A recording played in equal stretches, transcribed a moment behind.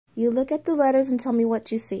You look at the letters and tell me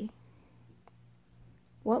what you see.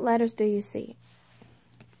 What letters do you see?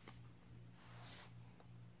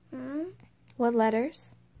 What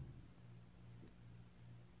letters?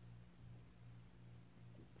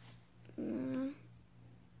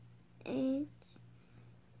 H-O-T.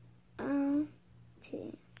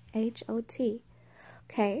 H-O-T.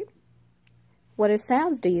 Okay. What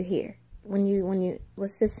sounds do you hear when you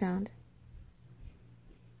what's this sound?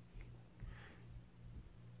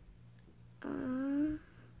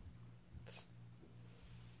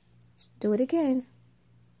 Do it again.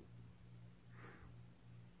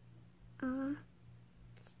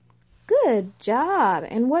 Good job.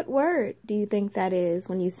 And what word do you think that is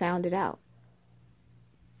when you sound it out?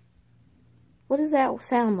 What does that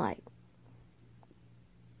sound like?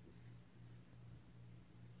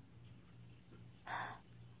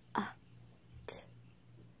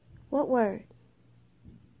 What word?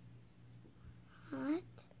 Hot.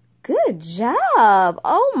 Good job.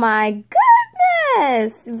 Oh my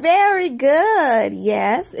goodness. Very good.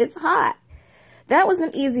 Yes, it's hot. That was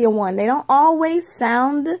an easier one. They don't always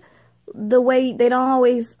sound the way, they're not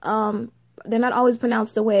always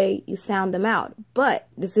pronounced the way you sound them out. But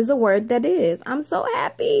this is a word that is. I'm so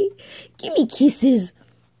happy. Give me kisses.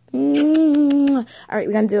 All right,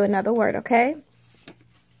 we're going to do another word, okay?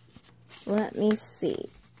 Let me see.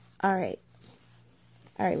 All right.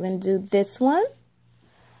 All right, we're going to do this one.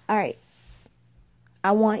 All right.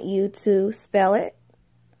 I want you to spell it.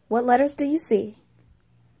 What letters do you see?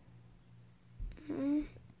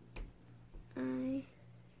 I-T.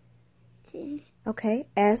 Okay,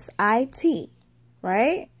 S-I-T,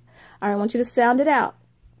 right? All right, I want you to sound it out.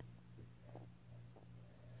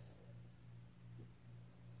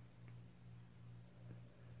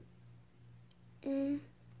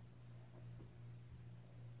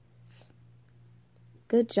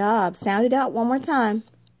 Good job. Sound it out one more time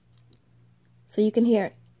so you can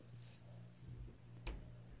hear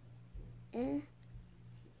it.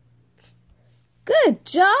 Good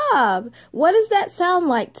job. What does that sound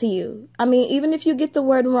like to you? I mean, even if you get the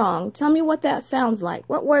word wrong, tell me what that sounds like.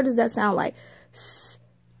 What word does that sound like?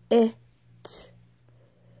 S-I-T.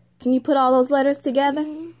 Can you put all those letters together?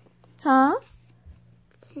 Huh?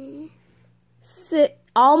 Sit.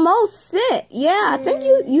 Almost sit. Yeah, I think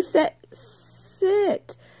you said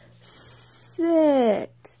sit.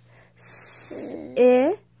 Sit.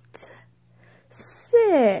 Sit.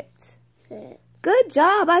 Sit. Good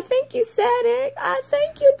job. I think you said it. I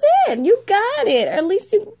think you did. You got it. Or at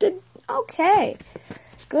least you did. Okay.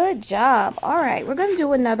 Good job. All right. We're going to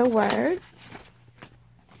do another word.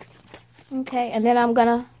 Okay. And then I'm going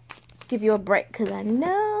to give you a break because I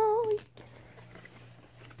know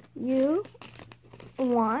you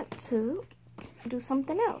want to do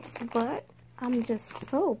something else. But I'm just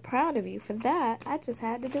so proud of you for that. I just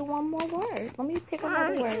had to do one more word. Let me pick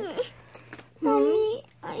another word. Mommy,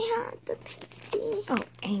 I had the pee. Oh,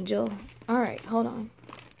 Angel. All right, hold on.